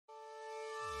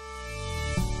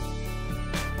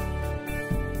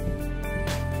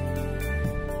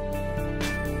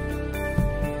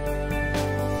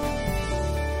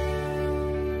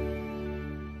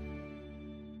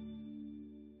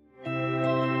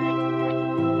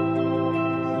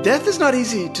Death is not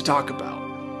easy to talk about.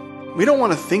 We don't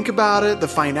want to think about it, the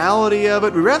finality of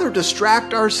it. We rather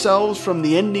distract ourselves from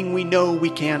the ending we know we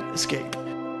can't escape.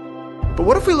 But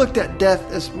what if we looked at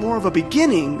death as more of a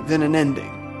beginning than an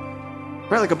ending?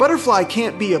 Right? Like a butterfly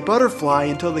can't be a butterfly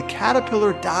until the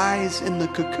caterpillar dies in the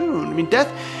cocoon. I mean,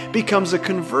 death becomes a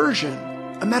conversion,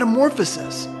 a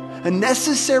metamorphosis, a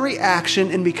necessary action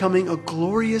in becoming a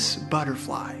glorious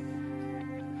butterfly.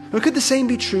 But could the same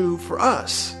be true for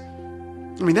us?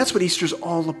 I mean, that's what Easter's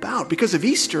all about. Because of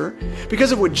Easter,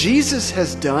 because of what Jesus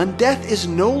has done, death is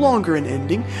no longer an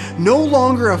ending, no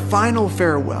longer a final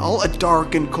farewell, a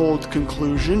dark and cold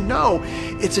conclusion. No,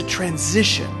 it's a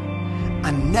transition,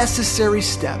 a necessary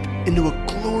step into a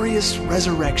glorious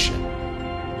resurrection.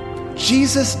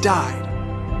 Jesus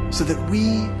died so that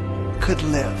we could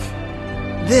live.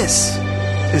 This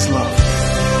is love.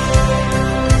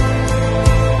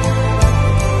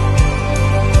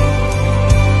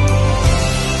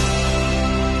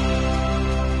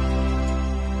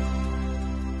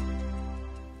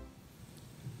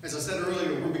 As I said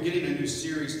earlier, we're beginning a new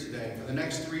series today. For the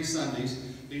next 3 Sundays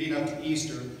leading up to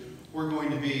Easter, we're going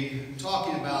to be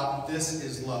talking about This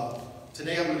is Love.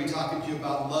 Today I'm going to be talking to you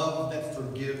about love that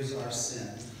forgives our sin.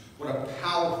 What a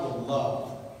powerful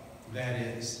love that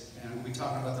is. And we'll be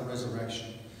talking about the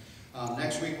resurrection.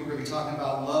 Next week we're going to be talking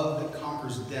about love that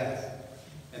conquers death.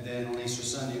 And then on Easter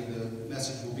Sunday the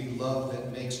message will be love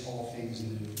that makes all things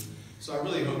new. So I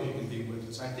really hope you can be with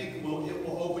us. I think it will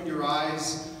open your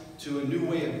eyes to a new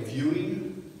way of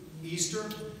viewing Easter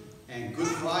and Good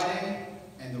Friday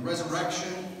and the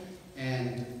resurrection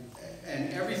and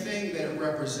everything that it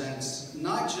represents,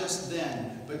 not just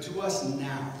then, but to us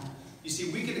now. You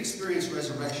see, we can experience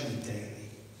resurrection daily.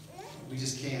 We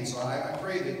just can. So I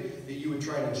pray that you would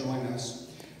try to join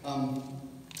us.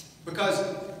 Because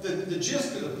the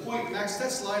gist of the point, Max,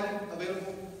 that slide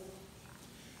available?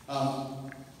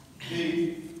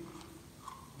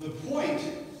 The point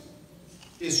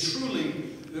is truly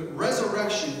that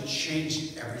resurrection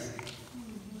changed everything.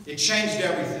 It changed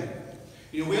everything.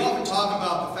 You know, we often talk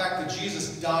about the fact that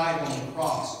Jesus died on the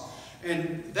cross.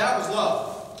 And that was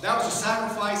love. That was a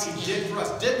sacrifice he did for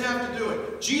us. Didn't have to do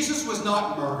it. Jesus was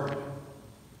not murdered.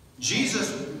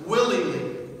 Jesus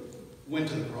willingly went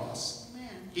to the cross.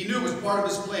 He knew it was part of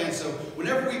his plan. So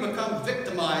whenever we become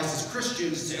victimized as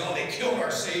Christians and say, oh, they killed our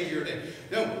Savior.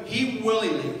 No, he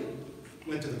willingly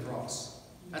went to the cross.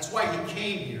 That's why he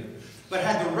came here. But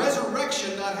had the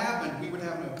resurrection not happened, we would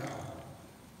have no power.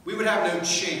 We would have no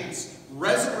chance.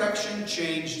 Resurrection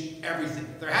changed everything.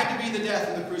 There had to be the death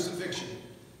and the crucifixion.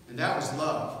 And that was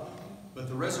love. But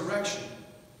the resurrection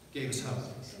gave us hope.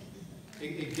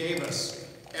 It gave us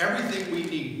everything we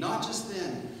need, not just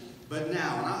then, but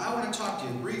now. And I want to talk to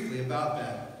you briefly about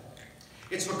that.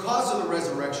 It's because of the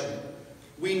resurrection.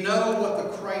 We know what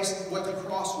the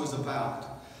cross was about.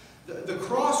 The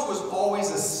cross was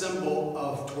always a symbol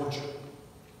of torture.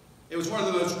 It was one of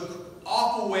the most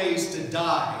awful ways to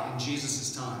die in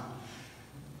Jesus' time.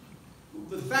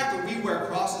 The fact that we wear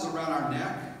crosses around our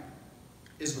neck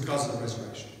is because of the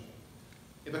resurrection.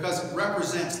 Because it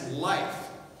represents life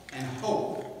and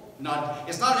hope.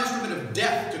 It's not an instrument of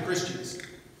death to Christians.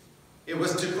 It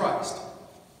was to Christ.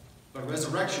 But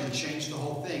resurrection changed the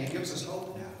whole thing. It gives us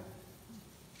hope now.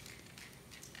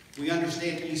 We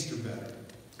understand Easter better.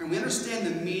 And we understand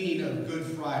the meaning of Good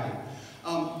Friday.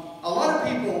 A lot of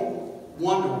people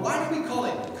wonder, why do we call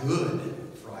it Good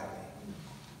Friday?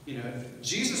 You know,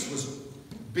 Jesus was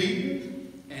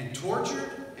beaten and tortured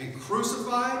and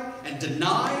crucified and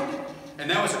denied,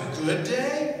 and that was a good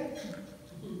day?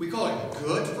 We call it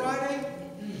Good Friday?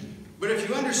 But if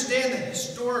you understand the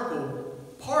historical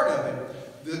part of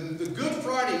it, the Good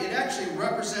Friday, it actually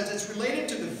represents, it's related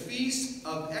to the Feast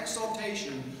of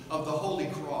Exaltation of the Holy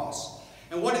Cross.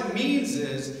 And what it means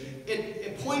is,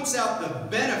 it points out the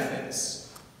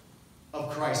benefits of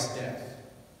Christ's death,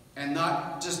 and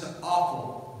not just the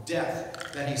awful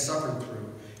death that he suffered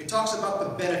through. It talks about the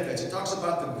benefits, it talks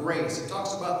about the grace, it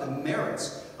talks about the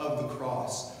merits of the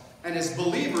cross. And as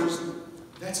believers,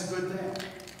 that's a good thing.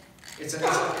 It's a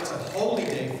holy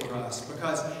day for us,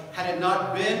 because had it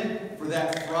not been for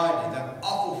that Friday, that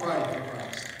awful Friday for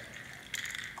Christ,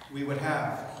 we would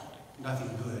have nothing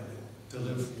good to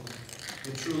live for.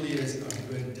 It truly is a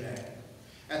good day.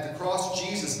 At the cross,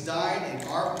 Jesus died in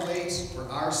our place for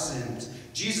our sins.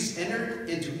 Jesus entered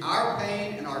into our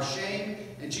pain and our shame,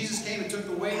 and Jesus came and took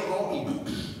the weight of all evil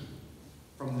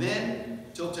from then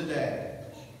till today,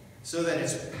 so that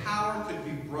its power could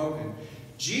be broken.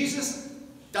 Jesus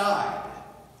died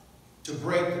to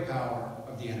break the power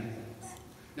of the enemy.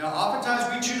 Now,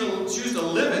 oftentimes we choose to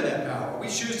live in that power. We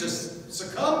choose to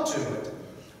succumb to it.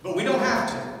 But we don't have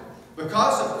to.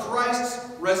 Because of Christ's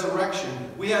resurrection,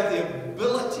 we have the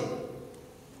ability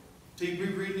to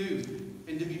be renewed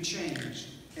and to be changed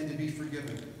and to be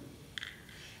forgiven.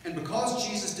 And because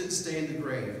Jesus didn't stay in the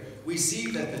grave, we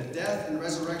see that the death and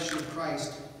resurrection of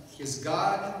Christ is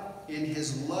God in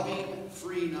his loving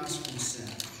freeing us from sin.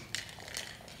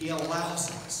 He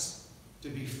allows us to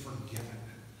be forgiven.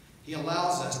 He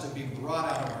allows us to be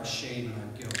brought out of our shame and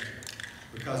our guilt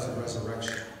because of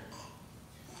resurrection.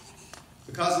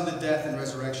 Because of the death and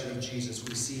resurrection of Jesus,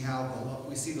 we see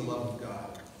the love of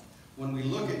God. When we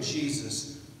look at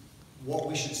Jesus, what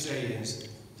we should say is,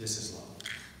 this is love.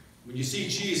 When you see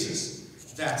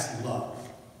Jesus, that's love.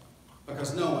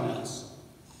 Because no one else,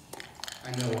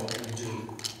 I know, what would do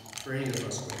for any of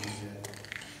us what he did.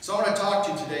 So I want to talk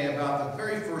to you today about the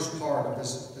very first part of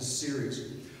this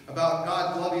series, about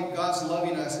God's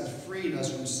loving us and freeing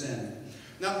us from sin.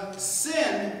 Now,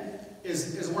 sin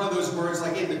is one of those words,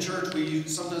 like in the church,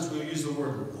 sometimes we'll use the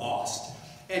word lost.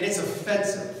 And it's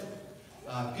offensive.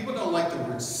 People don't like the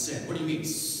word sin. What do you mean,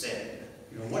 sin?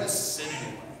 What is sin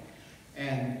anyway?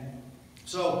 And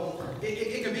so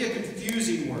it can be a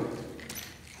confusing word.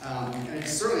 And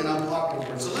it's certainly an unpopular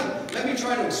word. So let me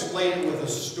try to explain it with a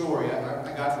story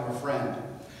I got from a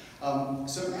friend.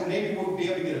 So maybe we'll be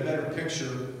able to get a better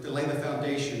picture to lay the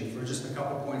foundation for just a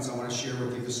couple points I want to share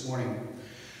with you this morning.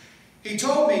 He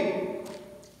told me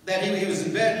that he was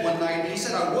in bed one night, and he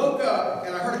said, I woke up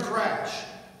and I heard a crash.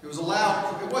 It wasn't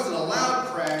a loud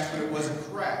crash, but it was a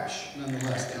crash,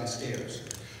 nonetheless, downstairs.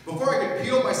 Before I could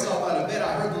peel myself out of bed,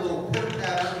 I heard the little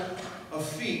pitter-patter of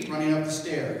feet running up the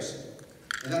stairs.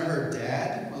 And then I heard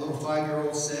Dad, my little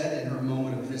 5-year-old, said in her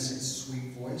moment of innocent,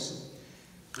 sweet voice,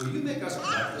 will you make us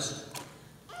breakfast?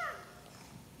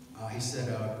 He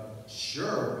said,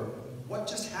 sure, but what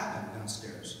just happened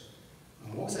downstairs?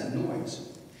 What was that noise?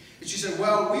 And she said,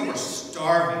 well, we were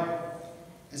starving.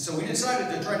 And so we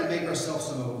decided to try to make ourselves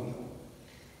some oatmeal.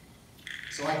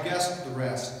 So I guessed the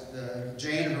rest.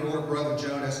 Jane and her older brother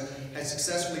Jonas had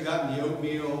successfully gotten the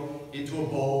oatmeal into a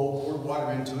bowl, poured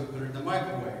water into it, put it in the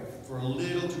microwave for a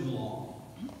little too long.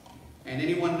 And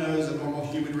anyone knows a normal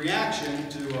human reaction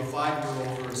to a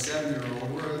 5-year-old or a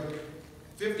 7-year-old or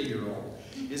a 50-year-old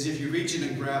is if you reach in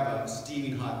and grab a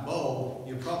steaming hot bowl,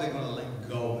 you're probably going to let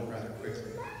go of it rather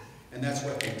quickly. And that's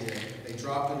what they did. They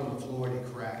dropped it on the floor and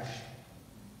it crashed.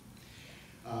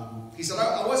 He said,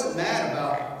 I wasn't mad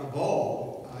about the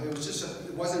bowl.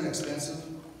 It wasn't expensive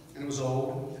and it was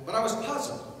old, but I was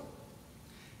puzzled.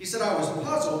 He said, I was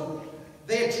puzzled.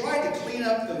 They had tried to clean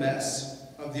up the mess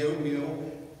of the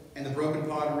oatmeal and the broken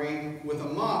pottery with a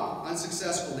mop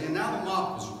unsuccessfully, and now the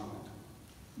mop was ruined.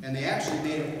 And they actually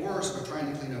made it worse by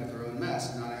trying to clean up their own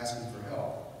mess and not asking for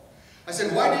help. I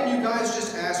said, why didn't you guys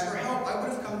just ask for help? I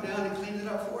would have come down and cleaned it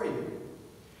up for you.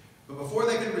 But before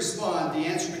they could respond, the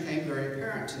answer became very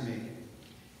apparent to me.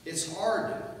 It's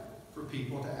hard for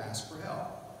people to ask for help.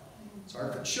 It's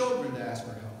hard for children to ask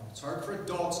for help. It's hard for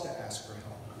adults to ask for help.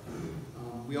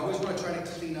 We always want to try to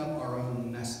clean up our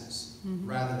own messes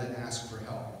rather than ask for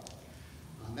help.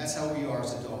 That's how we are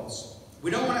as adults.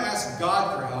 We don't want to ask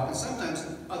God for help, and sometimes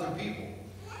other people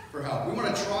for help. We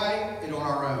want to try it on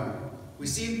our own. We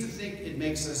seem to think it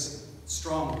makes us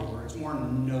stronger, or it's more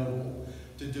noble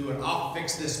to do it. I'll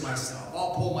fix this myself.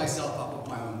 I'll pull myself up with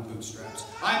my own bootstraps.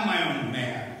 I'm my own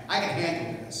man. I can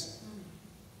handle this.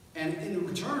 And in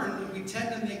return, we tend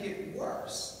to make it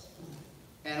worse.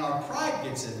 And our pride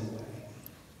gets in the way.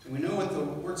 And we know what the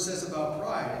word says about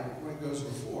pride, what it goes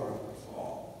before a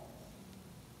fall.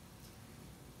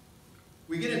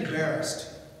 We get embarrassed.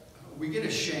 We get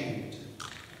ashamed.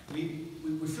 We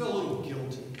feel a little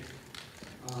guilty.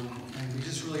 And we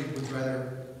just really would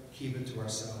rather keep it to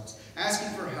ourselves. Asking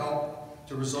for help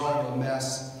to resolve a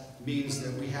mess means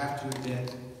that we have to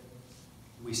admit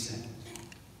we sinned.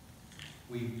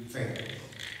 We failed.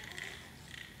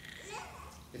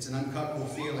 It's an uncomfortable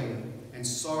feeling, and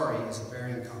sorry is a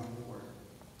very uncomfortable word.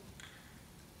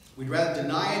 We'd rather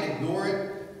deny it, ignore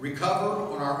it,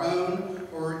 recover on our own,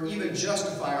 or even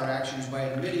justify our actions by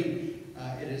admitting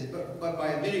by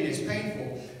admitting it's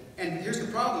painful. And here's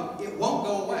the problem: it won't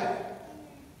go away.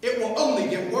 It will only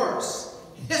get worse.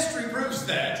 History proves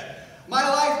that. My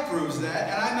life proves that,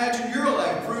 and I imagine your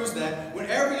life proves that.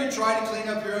 Whenever you try to clean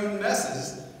up your own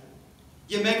messes,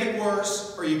 you make it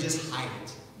worse, or you just hide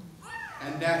it.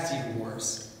 And that's even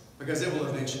worse, because it will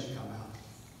eventually come out.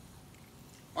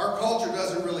 Our culture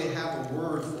doesn't really have a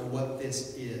word for what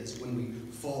this is when we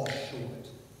fall short.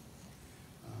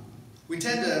 We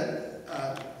tend to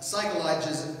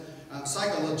psychologize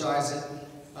it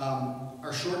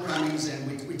our shortcomings,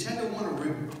 and we tend to want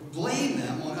to blame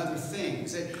them on other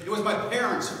things. It was my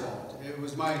parents' fault. It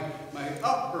was my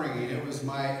upbringing. It was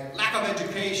my lack of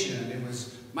education. It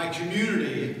was my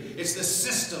community. It's the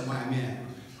system I'm in.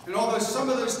 And although some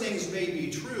of those things may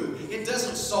be true, it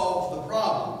doesn't solve the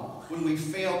problem when we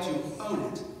fail to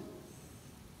own it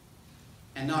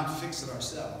and not fix it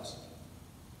ourselves.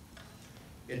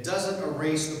 It doesn't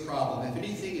erase the problem. If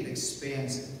anything, it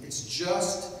expands it.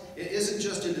 It isn't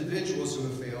just individuals who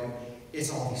have failed,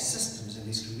 it's all these systems and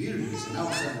these communities. And all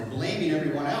of a sudden we're blaming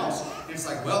everyone else. And it's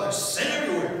like, well, there's sin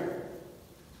everywhere.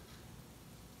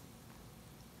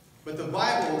 But the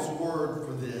Bible's word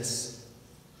for this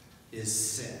is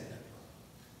sin.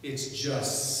 It's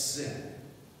just sin.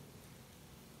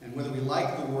 And whether we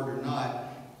like the word or not,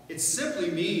 it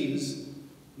simply means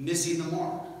missing the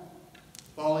mark,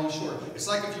 falling short. It's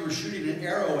like if you were shooting an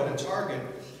arrow at a target.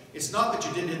 It's not that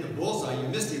you didn't hit the bullseye, you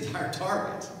missed the entire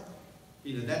target.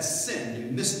 That's sin.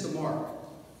 You missed the mark.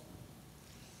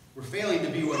 We're failing to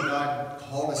be what God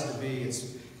called us to be.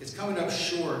 It's coming up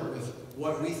short with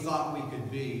what we thought we could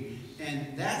be.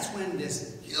 And that's when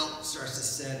this guilt starts to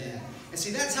set in. And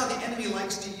see, that's how the enemy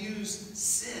likes to use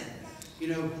sin.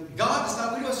 God is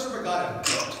not, we don't serve a God of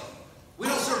guilt. We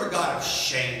don't serve a God of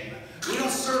shame. We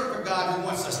don't serve a God who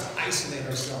wants us to isolate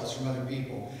ourselves from other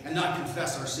people and not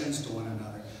confess our sins to one another.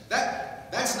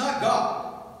 That's not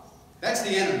God. That's the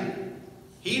enemy.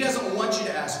 He doesn't want you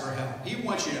to ask for help. He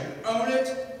wants you to own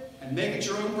it and make it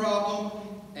your own problem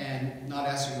and not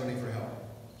ask anybody for help.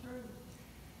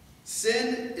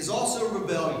 Sin is also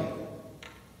rebellion.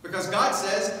 Because God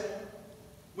says,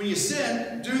 when you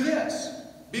sin, do this.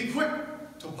 Be quick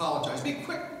to apologize. Be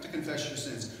quick to confess your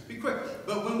sins. Be quick.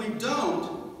 But when we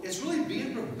don't, it's really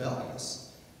being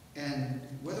rebellious. And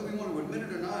whether we want to admit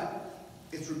it or not,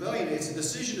 it's rebellion. It's a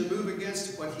decision to move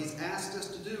against what He's asked us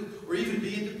to do, or even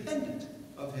be independent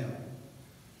of Him.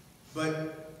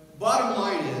 But bottom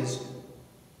line is,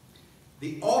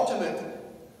 the ultimate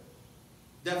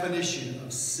definition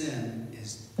of sin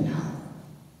is power.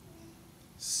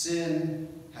 Sin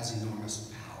has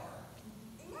enormous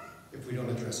power if we don't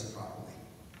address it properly.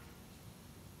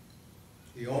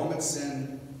 The ultimate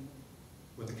sin,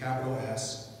 with a capital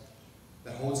S,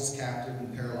 that holds us captive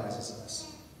and paralyzes us.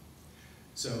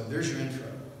 So there's your intro.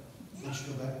 Don't you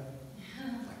feel better?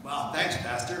 Like, wow, thanks,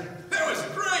 Pastor. That was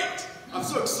great. I'm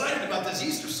so excited about this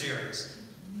Easter series.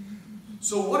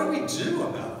 So what do we do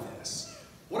about this?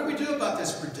 What do we do about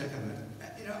this predicament?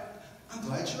 I'm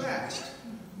glad you asked.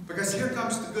 Because here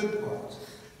comes the good part.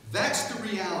 That's the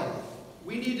reality.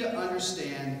 We need to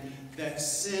understand that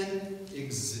sin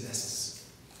exists.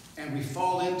 And we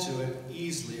fall into it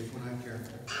easily if we're not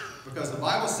careful. Because the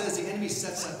Bible says the enemy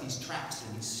sets up these traps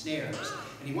and these snares.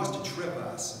 And he wants to trip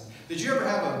us. Did you ever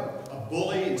have a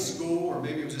bully in school, or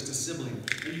maybe it was just a sibling,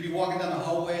 and you'd be walking down the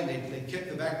hallway and they'd kick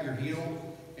the back of your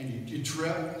heel and you'd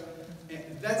trip? And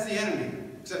that's the enemy,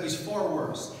 except he's far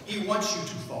worse. He wants you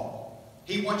to fall.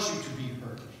 He wants you to be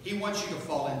hurt. He wants you to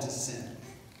fall into sin.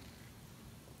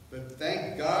 But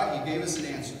thank God He gave us an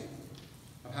answer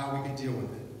of how we could deal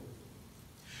with it.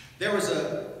 There was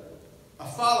a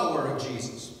follower of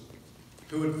Jesus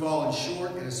who had fallen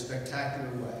short in a spectacular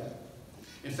way.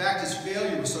 In fact, his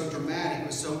failure was so dramatic, it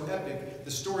was so epic,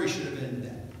 the story should have been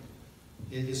then.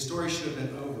 His story should have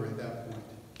been over at that point.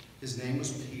 His name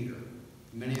was Peter.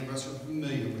 Many of us are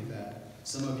familiar with that.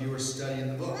 Some of you are studying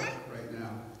the book right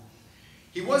now.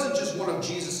 He wasn't just one of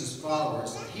Jesus'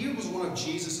 followers. He was one of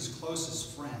Jesus'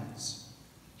 closest friends.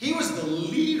 He was the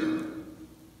leader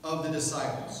of the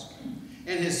disciples.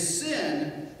 And his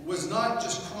sin was not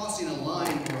just crossing a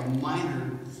line or a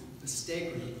minor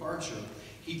mistake or departure.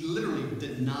 He literally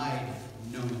denied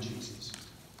knowing Jesus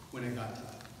when it got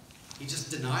tough. He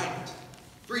just denied it.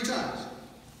 3 times.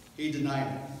 He denied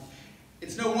it.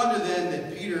 It's no wonder then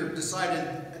that Peter decided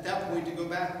at that point to go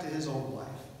back to his old life.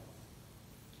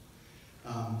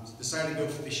 Decided to go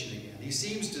fishing again. He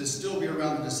seems to still be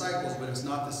around the disciples, but it's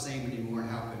not the same anymore.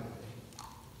 How could it be?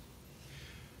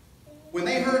 When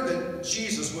they heard that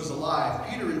Jesus was alive,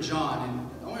 Peter and John, and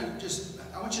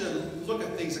I want you to look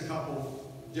at things a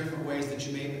couple different ways that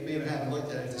you may have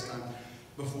looked at it this time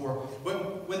before.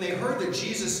 But when they heard that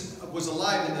Jesus was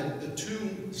alive and the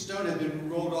tombstone had been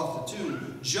rolled off the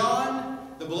tomb, John,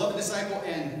 the beloved disciple,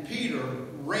 and Peter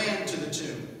ran to the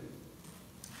tomb.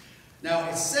 Now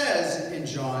it says in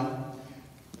John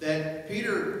that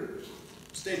Peter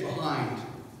stayed behind,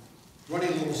 running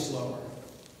a little slower.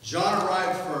 John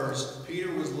arrived first.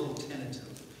 Peter was a little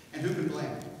tentative. And who can blame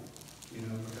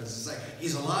him? Because it's like,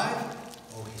 he's alive?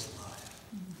 Oh, he's alive.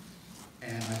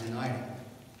 And I denied him.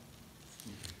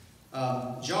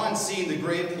 John, seeing the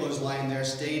grave clothes lying there,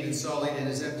 stained and sullied in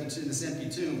this empty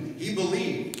tomb, he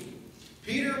believed.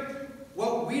 Peter,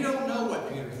 well, we don't know what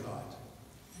Peter thought,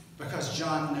 because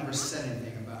John never said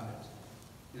anything about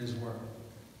it in his word.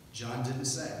 John didn't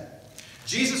say.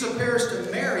 Jesus appears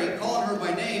to Mary, calling her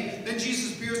by name. Then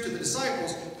Jesus appears to the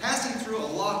disciples, passing through a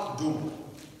locked door.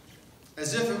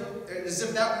 As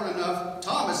if that weren't enough,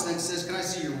 Thomas then says, "Can I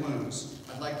see your wounds?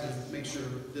 I'd like to make sure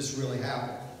this really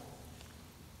happened."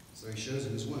 So he shows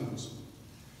him his wounds.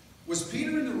 Was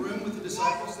Peter in the room with the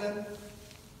disciples then?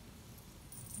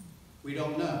 We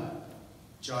don't know.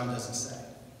 John doesn't say.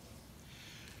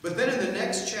 But then in the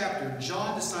next chapter,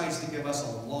 John decides to give us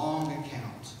a long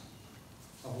account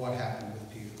of what happened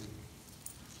with Peter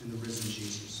and the risen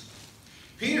Jesus.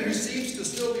 Peter, who seems to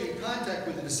still be in contact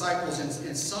with the disciples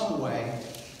in some way,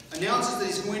 announces that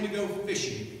he's going to go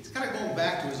fishing. He's kind of going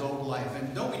back to his old life.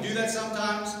 And don't we do that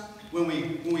sometimes? When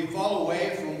we fall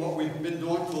away from what we've been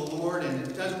doing for the Lord and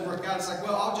it doesn't work out, it's like,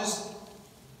 well, I'll just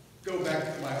go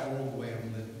back to my old way of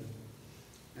living.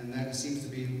 And that seems to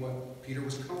be what Peter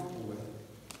was comfortable with.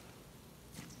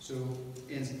 So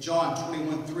in John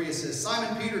 21:3 it says,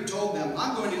 Simon Peter told them,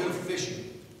 "I'm going to go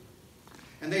fishing."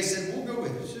 And they said, "We'll go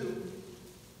with you too."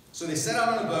 So they set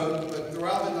out on a boat, but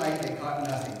throughout the night they caught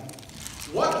nothing.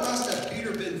 What must have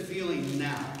Peter been feeling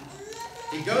now?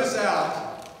 He goes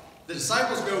out, the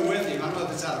disciples go with him. I don't know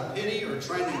if it's out of pity or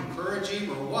trying to encourage him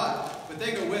or what, but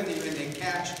they go with him and they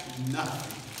catch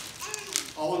nothing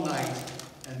all night,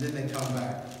 and then they come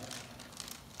back.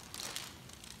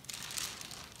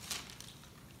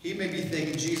 He may be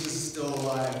thinking Jesus is still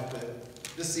alive, but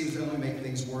this seems to only make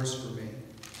things worse for me.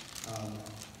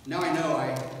 Now I know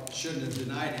I shouldn't have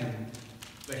denied him,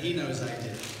 but he knows I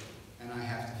did, and I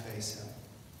have to face him.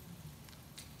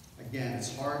 Again,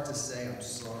 it's hard to say I'm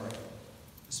sorry,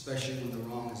 especially when the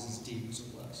wrong is as deep as it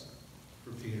was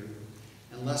for Peter.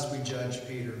 Unless we judge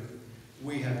Peter,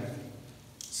 we have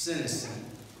sin is sin,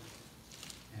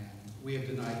 and we have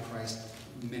denied Christ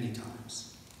many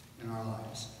times in our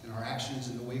lives, in our actions,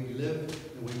 in the way we live,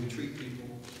 in the way we treat people.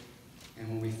 And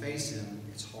when we face him,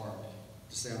 it's hard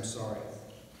to say I'm sorry.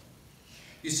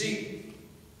 You see,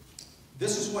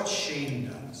 this is what shame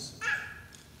does.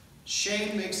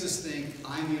 Shame makes us think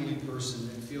I'm the only person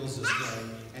that feels this way,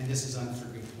 and this is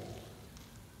unforgivable.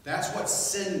 That's what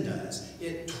sin does.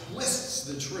 It twists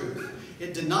the truth.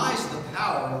 It denies the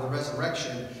power of the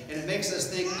resurrection, and it makes us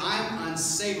think I'm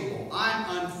unsavable,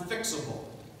 I'm unfixable.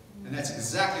 And that's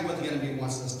exactly what the enemy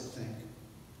wants us to think.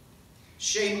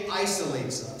 Shame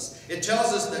isolates us. It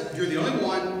tells us that you're the only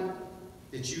one.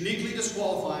 It's uniquely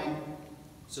disqualifying,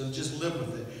 so just live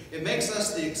with it. It makes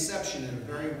us the exception in a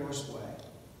very worse way.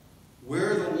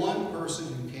 We're the one person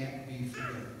who can't be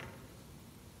forgiven.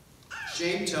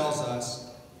 Shame tells us,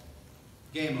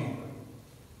 game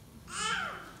over.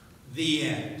 The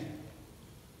end.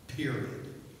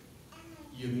 Period.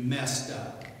 You messed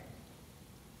up.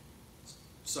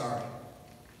 Sorry.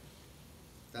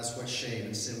 That's what shame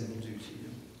and sin will do to you.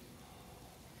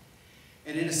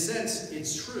 And in a sense,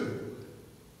 it's true.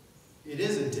 It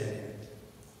is a dead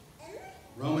end.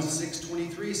 Romans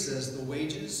 6:23 says, "The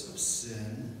wages of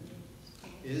sin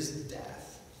is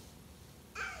death."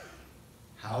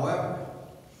 However,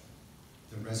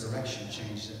 the resurrection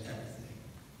changed everything.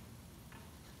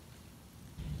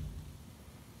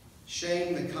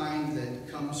 Shame, the kind that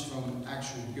comes from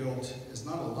actual guilt, is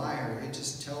not a liar. It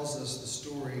just tells us the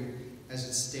story as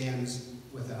it stands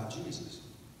without Jesus.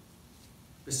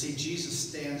 But see, Jesus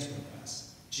stands with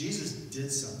us. Jesus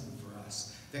did something for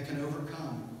us that can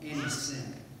overcome any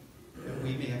sin that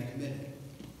we may have committed,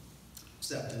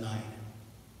 except denying him.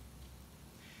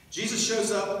 Jesus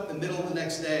shows up in the middle of the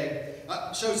next day,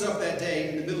 shows up that day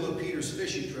in the middle of Peter's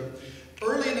fishing trip.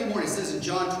 Early in the morning, it says in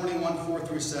John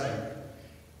 21:4-7.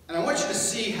 And I want you to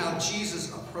see how Jesus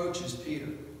approaches Peter.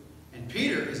 And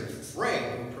Peter is afraid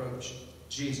to approach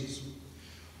Jesus.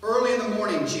 Early in the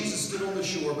morning, Jesus stood on the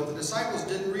shore, but the disciples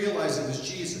didn't realize it was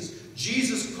Jesus.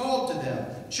 Jesus called to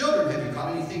them, "Children, have you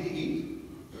caught anything to eat?"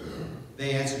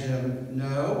 They answered him,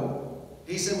 "No."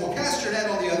 He said, "Well, cast your net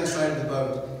on the other side of the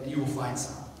boat, and you will find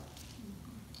some."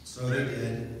 So they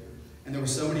did, and there were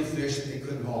so many fish that they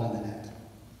couldn't haul in the net.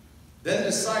 Then the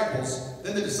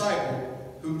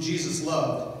disciple, whom Jesus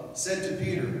loved, said to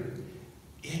Peter,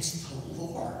 "It's the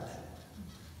Lord."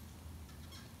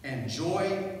 And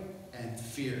joy and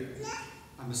fear,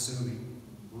 I'm assuming,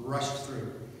 rushed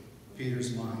through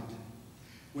Peter's mind.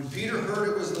 When Peter heard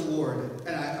it was the Lord,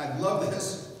 and I love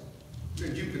this,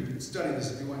 you could study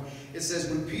this if you want. It says,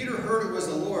 when Peter heard it was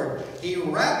the Lord, he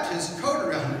wrapped his coat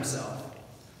around himself,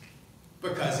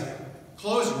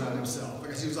 clothes around himself,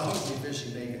 because he was obviously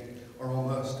fishing naked, or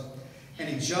almost. and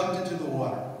he jumped into the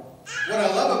water. What I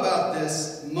love about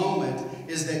this moment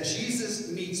is that Jesus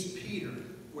meets Peter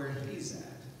where he's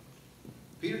at.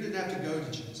 Peter didn't have to go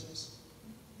to Jesus.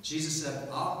 Jesus said,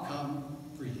 I'll come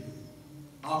for you.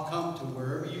 I'll come to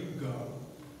wherever you go.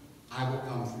 I will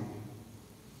come for you.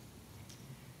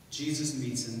 Jesus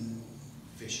meets him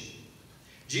fishing.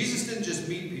 Jesus didn't just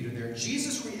meet Peter there.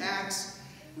 Jesus reenacts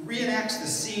the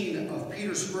scene of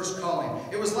Peter's first calling.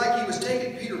 It was like he was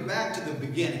taking Peter back to the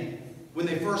beginning, when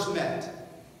they first met.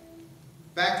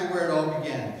 Back to where it all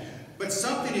began. But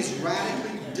something is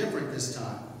radically different this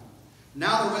time.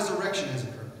 Now the resurrection has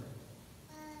occurred.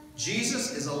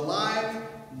 Jesus is alive,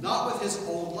 not with his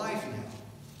old life now.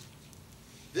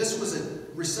 This was a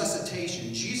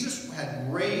resuscitation. Jesus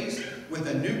had raised with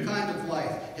a new kind of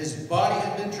life. His body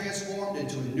had been transformed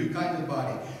into a new kind of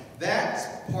body. That's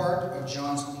part of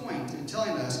John's point in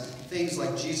telling us things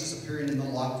like Jesus appearing in the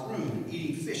locked room and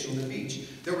eating fish on the beach.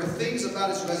 There were things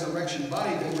about his resurrection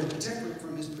body that were different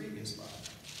from his previous body.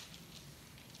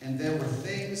 And there were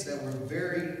things that were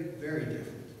very, very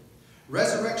different.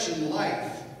 Resurrection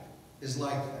life is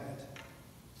like that.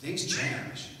 Things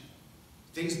change.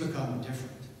 Things become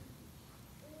different.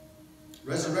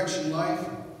 Resurrection life,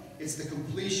 it's the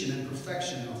completion and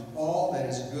perfection of all that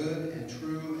is good and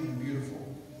true and beautiful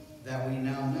that we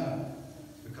now know,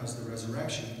 because the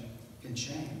resurrection can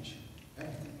change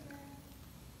everything.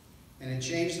 And it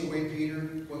changed the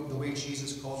way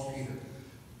Jesus called Peter.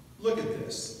 Look at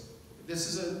this. This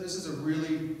is a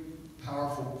really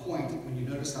powerful point when you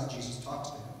notice how Jesus talks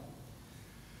to him.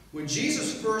 When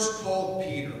Jesus first called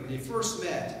Peter, when they first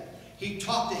met, he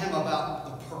talked to him about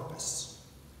the purpose.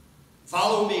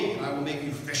 Follow me, and I will make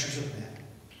you fishers of men.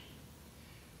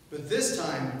 But this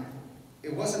time,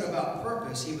 it wasn't about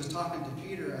purpose. He was talking to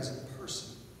Peter as a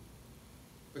person,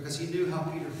 because he knew how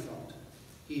Peter felt.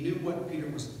 He knew what Peter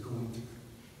was going through.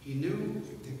 He knew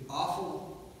the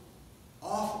awful,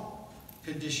 awful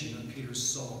condition of Peter's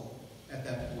soul at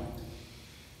that point.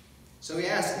 So he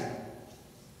asked him,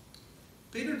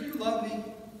 Peter, do you love me?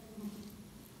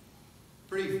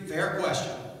 Pretty fair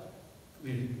question. I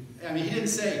mean, he didn't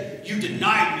say, you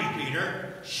denied me,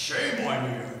 Peter. Shame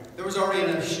on you. There was already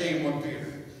enough shame on Peter.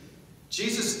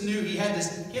 Jesus knew he had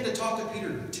to talk to Peter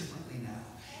differently now.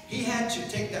 He had to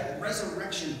take that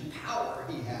resurrection power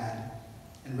he had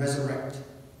and resurrect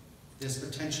this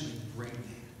potentially great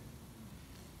man.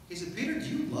 He said, Peter, do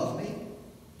you love me?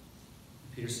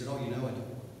 Peter said, oh, you know I do.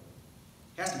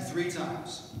 He asked him 3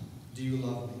 times, do you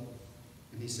love me?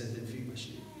 And he said, then feed my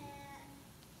sheep.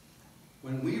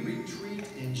 When we retreat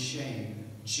in shame,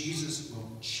 Jesus will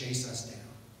chase us down.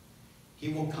 He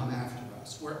will come after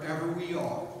us. Wherever we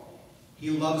are, he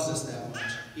loves us that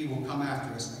much. He will come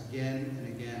after us again and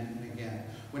again and again.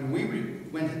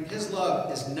 When his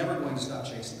love is never going to stop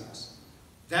chasing us.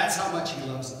 That's how much he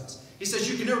loves us. He says,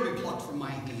 you can never be plucked from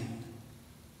my hand.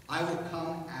 I will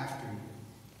come after you.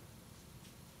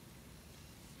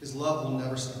 His love will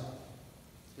never stop.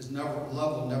 His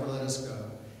love will never let us go.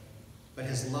 But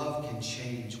his love can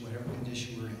change whatever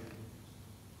condition we're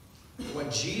in. What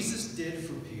Jesus did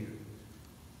for Peter,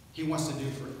 he wants to do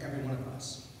for every one of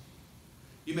us.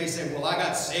 You may say, well, I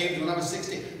got saved when I was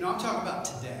 16. No, I'm talking about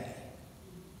today.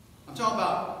 I'm talking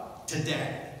about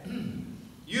today.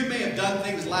 You may have done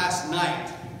things last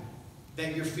night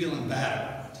that you're feeling bad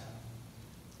about.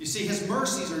 You see, his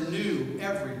mercies are new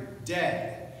every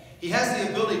day. He has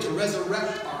the ability to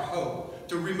resurrect our hope,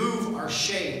 to remove our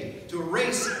shame, to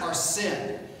erase our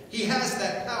sin. He has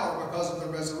that power because of the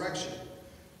resurrection.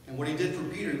 And what he did for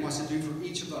Peter, he wants to do for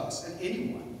each of us and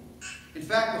anyone. In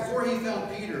fact, before he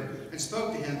found Peter and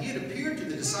spoke to him, he had appeared to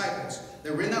the disciples. They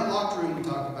were in that locked room we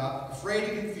talked about, afraid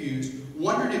and confused,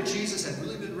 wondered if Jesus had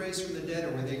really been raised from the dead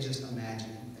or were they just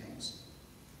imagining things.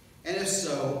 And if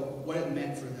so, what it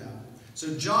meant for them.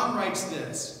 So John writes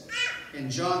this in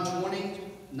John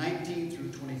 20:19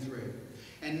 through 23.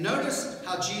 And notice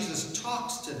how Jesus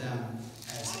talks to them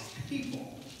as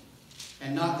people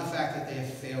and not the fact that they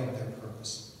have failed their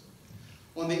purpose.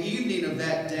 On the evening of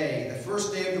that day, the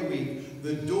first day of the week,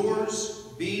 the doors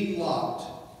being locked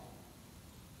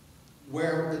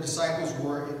where the disciples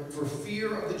were for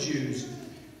fear of the Jews,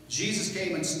 Jesus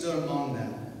came and stood among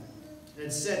them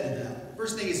and said to them,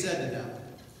 first thing he said to them,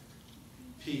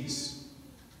 peace,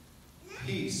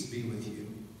 peace be with you.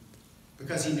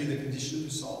 Because he knew the condition of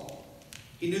their soul.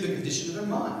 He knew the condition of their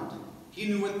mind. He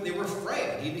knew what they were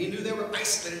afraid. He knew they were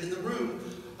isolated in the room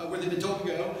where they'd been told to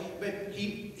go. But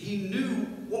he knew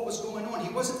what was going on.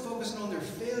 He wasn't focusing on their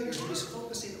failures. He was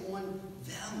focusing on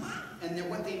them and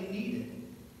what they needed.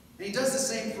 And he does the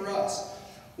same for us.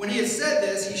 When he had said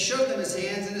this, he showed them his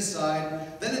hands and his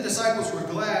side. Then the disciples were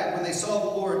glad when they saw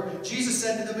the Lord. Jesus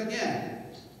said to them again,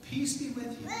 "Peace be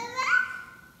with you.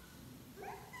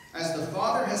 As the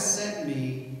Father has sent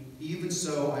me, even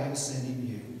so I am sending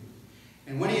you."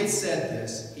 And when he had said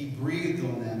this, he breathed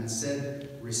on them and said,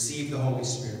 "Receive the Holy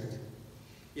Spirit.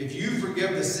 If you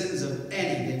forgive the sins of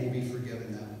any, they will be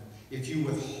forgiven them. If you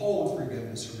withhold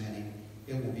forgiveness from any,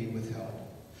 it will be withheld."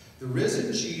 The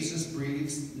risen Jesus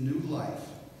breathes new life,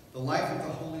 the life of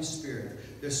the Holy Spirit.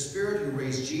 The Spirit who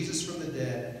raised Jesus from the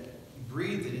dead, he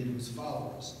breathed it into his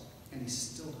followers, and he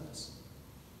still does.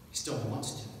 He still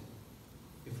wants to,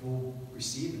 if we'll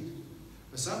receive it.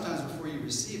 But sometimes before you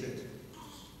receive it,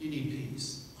 you need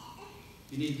peace.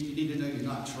 You need to know you're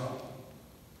not in trouble.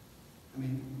 I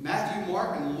mean, Matthew,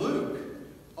 Mark, and Luke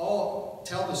all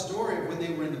tell the story of when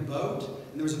they were in the boat,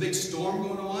 and there was a big storm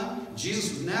going on.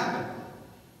 Jesus was napping.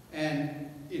 And,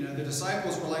 the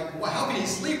disciples were like, "Well, how can he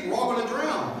sleep? We're all going to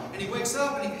drown." And he wakes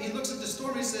up, and he looks at the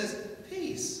storm, and he says,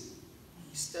 "Peace,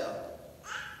 be still."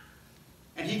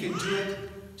 And he can do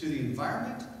it to the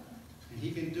environment, and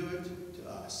he can do it to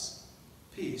us.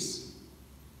 Peace.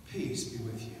 Peace be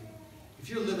with you. If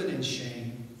you're living in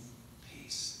shame,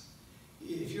 peace.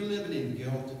 If you're living in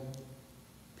guilt,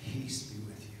 peace be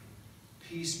with you.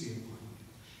 Peace be upon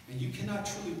you. And you cannot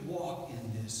truly walk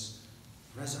in this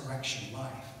resurrection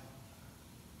life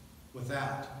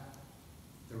without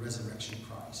the resurrection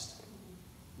Christ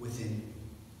within you.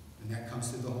 And that comes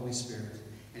through the Holy Spirit.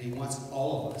 And he wants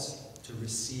all of us to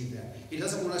receive that. He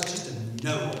doesn't want us just to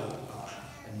know about God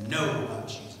and know about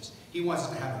Jesus. He wants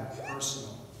us to have a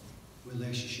personal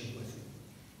relationship with him.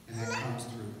 And that comes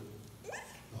through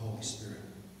the Holy Spirit.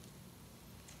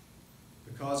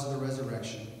 Because of the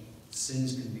resurrection,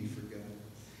 sins can be forgiven.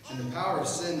 And the power of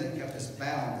sin that kept us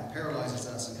bound, that paralyzes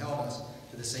us and held us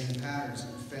to the same patterns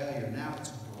of failure, now it's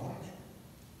broken.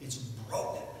 It's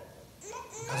broken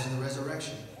because of the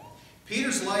resurrection.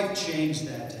 Peter's life changed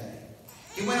that day.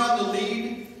 He went on to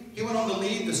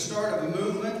lead the start of a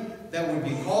movement that would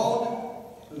be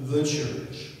called the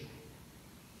church.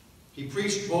 He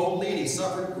preached boldly and he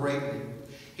suffered greatly.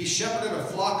 He shepherded a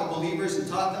flock of believers and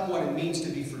taught them what it means to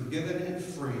be forgiven and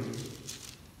free.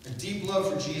 A deep love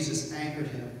for Jesus anchored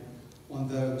him on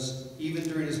those, even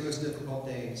during his most difficult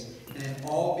days. And it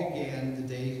all began the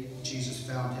day Jesus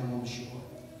found him on the shore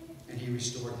and he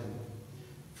restored him.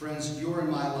 Friends, your and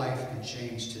my life can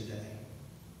change today.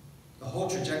 The whole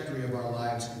trajectory of our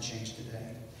lives can change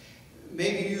today.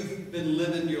 Maybe you've been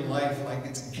living your life like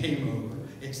it's game over.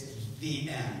 It's the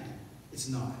end. It's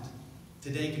not.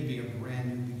 Today can be a brand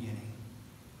new beginning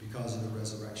because of the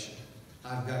resurrection.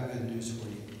 I've got good news for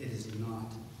you. It is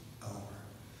not over.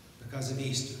 Because of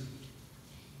Easter,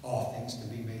 all things can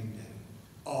be made new.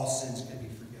 All sins can be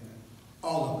forgiven.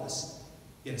 All of us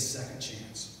get a second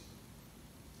chance.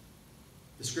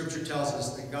 The scripture tells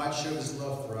us that God showed his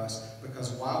love for us because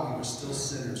while we were still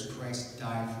sinners, Christ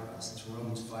died for us. It's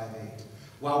Romans 5:8.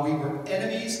 While we were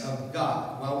enemies of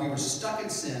God, while we were stuck in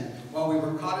sin, while we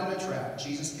were caught in a trap,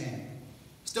 Jesus came.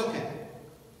 Still came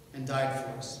and died for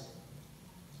us.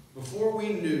 Before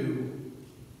we knew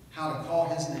how to call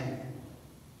his name,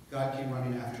 God came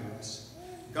running after us.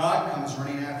 God comes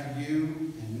running after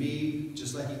you and me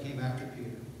just like he came after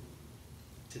Peter.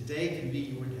 Today can be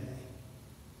your day.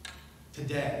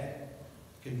 Today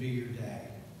can be your day.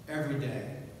 Every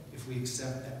day, if we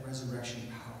accept that resurrection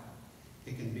power,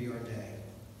 it can be our day.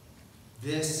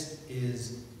 This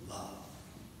is love.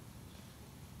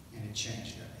 And it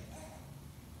changed everything.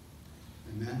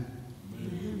 Amen?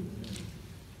 Amen.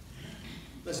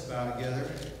 Let's bow together.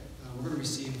 We're going to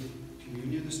receive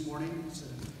communion this morning.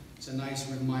 It's a nice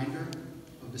reminder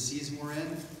of the season we're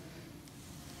in.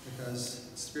 Because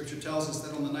Scripture tells us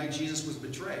that on the night Jesus was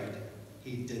betrayed,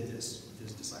 he did this with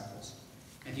his disciples.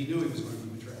 And he knew he was going to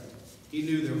be betrayed. He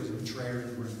knew there was a betrayer in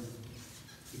the room.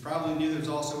 He probably knew there was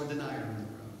also a denier in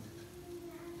the room.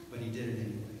 But he did it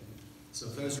anyway. So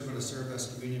if those who are going to serve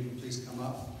us communion, will please come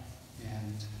up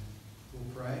and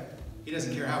we'll pray. He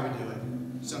doesn't care how we do it.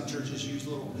 Some churches use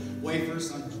little wafers.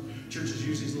 Some churches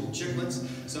use these little chiclets.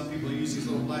 Some people use these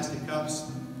little plastic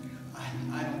cups.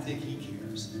 I don't think he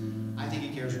cares. I think he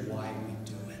cares why we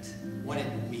do it, what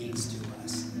it means to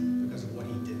us, because of what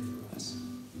he did for us.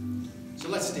 So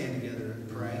let's stand together and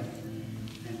pray,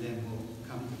 and then we'll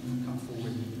come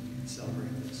forward and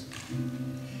celebrate this.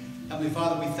 Heavenly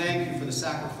Father, we thank you for the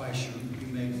sacrifice you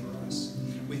made for us.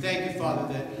 We thank you,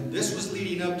 Father, that this was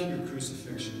leading up to your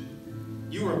crucifixion.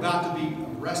 You were about to be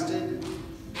arrested,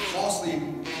 falsely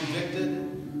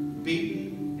convicted,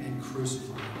 beaten, and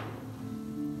crucified.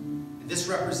 And this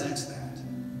represents that.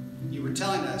 You were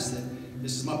telling us that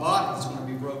this is my body that's going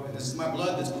to be broken. This is my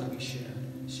blood that's going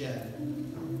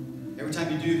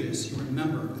time you do this, you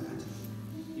remember that.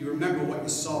 You remember what you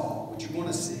saw, what you want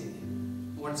to see,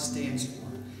 and what it stands for.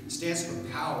 It stands for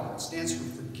power. It stands for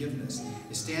forgiveness.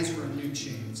 It stands for a new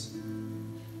chance.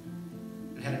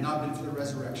 And had it not been for the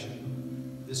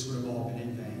resurrection, this would have all been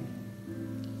in vain.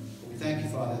 But we thank you,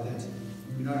 Father, that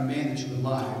you're not a man that you would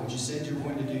lie. What you said you were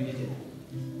going to do, you did.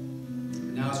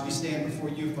 And now as we stand before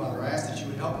you, Father, I ask that you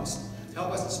would help us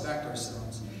inspect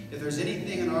ourselves. If there's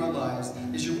anything in our lives,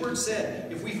 as your word said,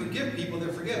 if we forgive people,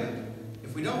 they're forgiven.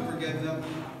 If we don't forgive them,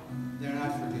 they're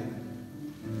not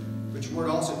forgiven. But your word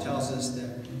also tells us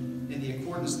that in the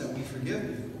accordance that we forgive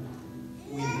people,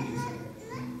 we will be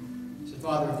forgiven. So,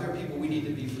 Father, if there are people we need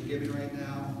to be forgiven right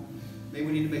now, maybe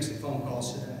we need to make some phone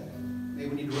calls today. Maybe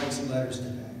we need to write some letters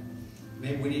today.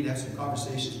 Maybe we need to have some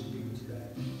conversations with people today.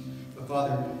 But,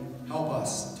 Father, help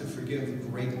us to forgive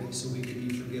greatly so we can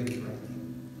be forgiven greatly.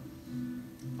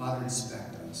 Father,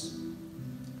 inspect us.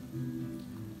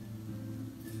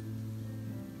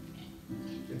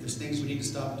 If there's things we need to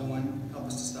stop doing, help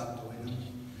us to stop doing them.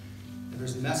 If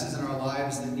there's messes in our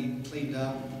lives that need cleaned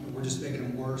up, and we're just making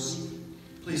them worse,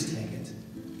 please take it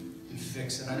and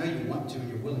fix it. I know you want to and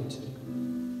you're willing to.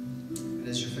 And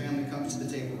as your family comes to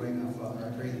the table right now, Father,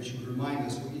 I pray that you would remind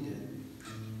us what you did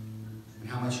and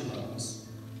how much you love us.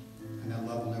 And that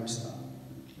love will never stop.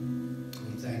 And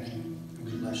we thank you and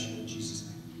we bless you in Jesus'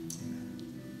 name.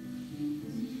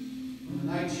 On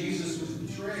the night Jesus was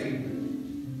betrayed,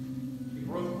 he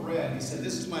broke bread. He said,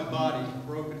 "This is my body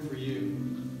broken for you."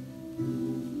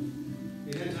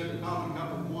 He then took a common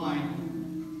cup of wine.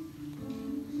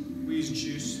 We use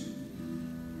juice.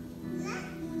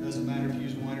 Doesn't matter if you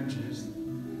use wine or juice.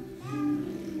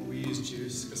 But we use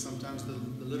juice because sometimes the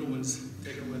little ones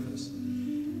take it with us.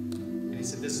 And he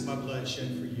said, "This is my blood shed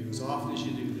for you. As often as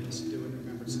you do this, do it in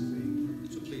remembrance of me."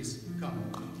 So please, come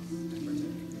and partake.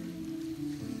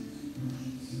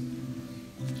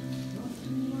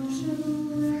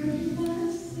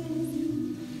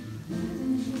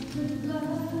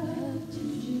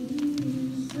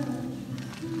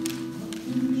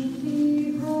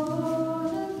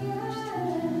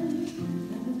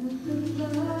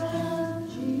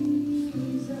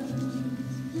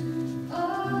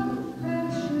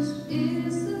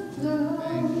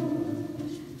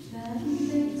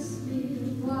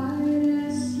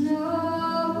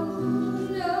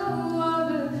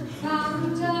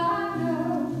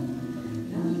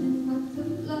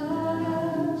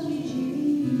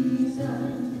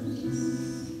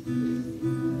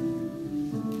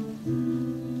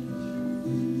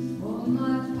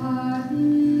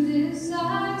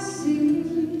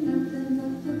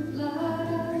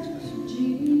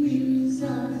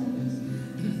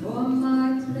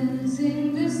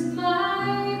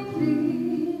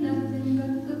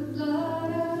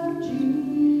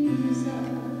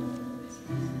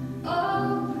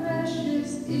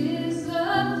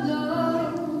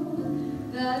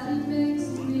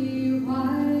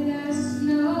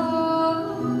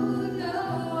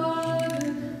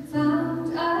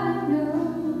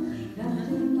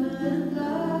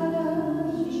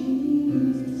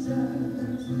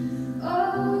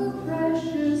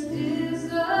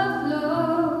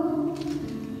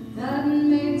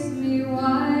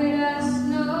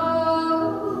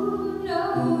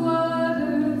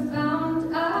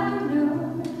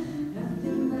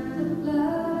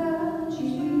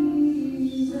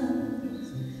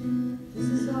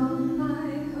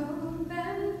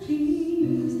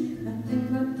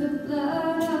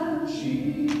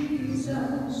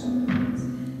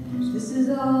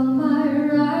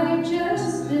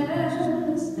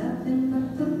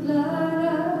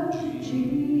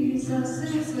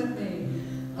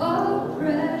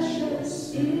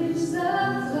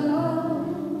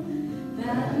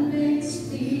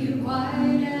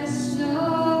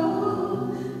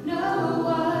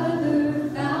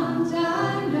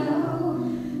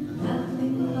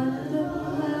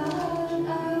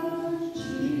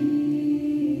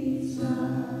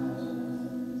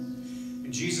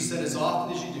 Jesus said, "As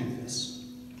often as you do this,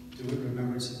 do it in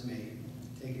remembrance of me."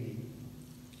 Take it eat.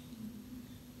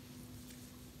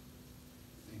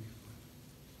 Thank you.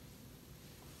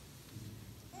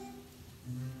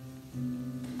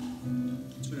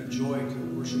 It's been a joy to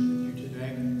worship with you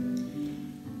today.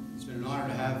 It's been an honor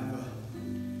to have the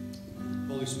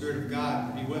Holy Spirit of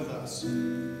God be with us.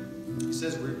 He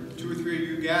says, "Where 2 or 3 of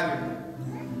you gathered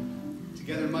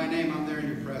together in my name, I'm there in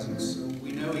your presence." So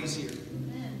we know he's here.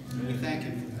 And we thank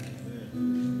him for that.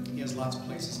 He has lots of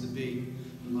places to be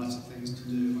and lots of things to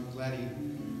do. I'm glad he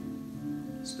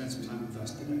spent some time with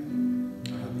us today.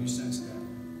 I hope you sense that.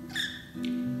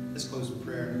 Let's close with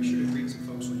prayer. Be sure to greet some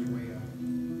folks on your way out.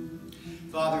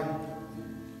 Father,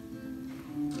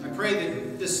 pray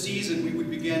that this season we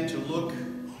would begin to look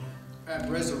at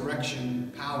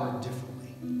resurrection power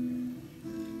differently.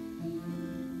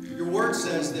 Your word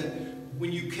says that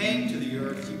when you came to the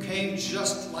earth, you came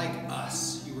just like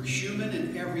us. You were human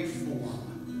in every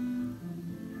form.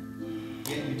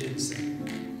 Yet you didn't sin.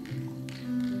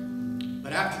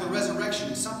 But after the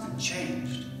resurrection, something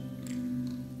changed.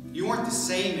 You weren't the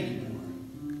same anymore.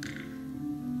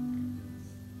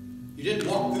 You didn't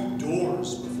walk through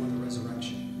doors before the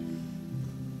resurrection.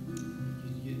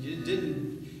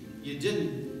 You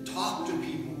didn't talk to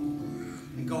people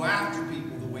and go after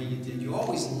people the way you did. You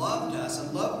always loved us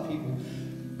and loved people,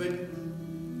 but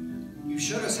you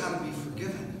showed us how to be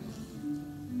forgiven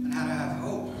and how to have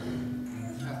hope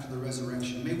after the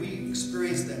resurrection. May we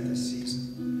experience that this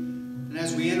season. And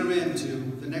as we enter into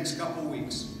the next couple of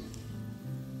weeks,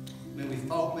 may we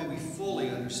fully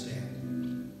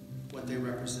understand what they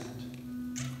represent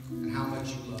and how much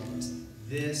you love us.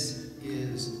 This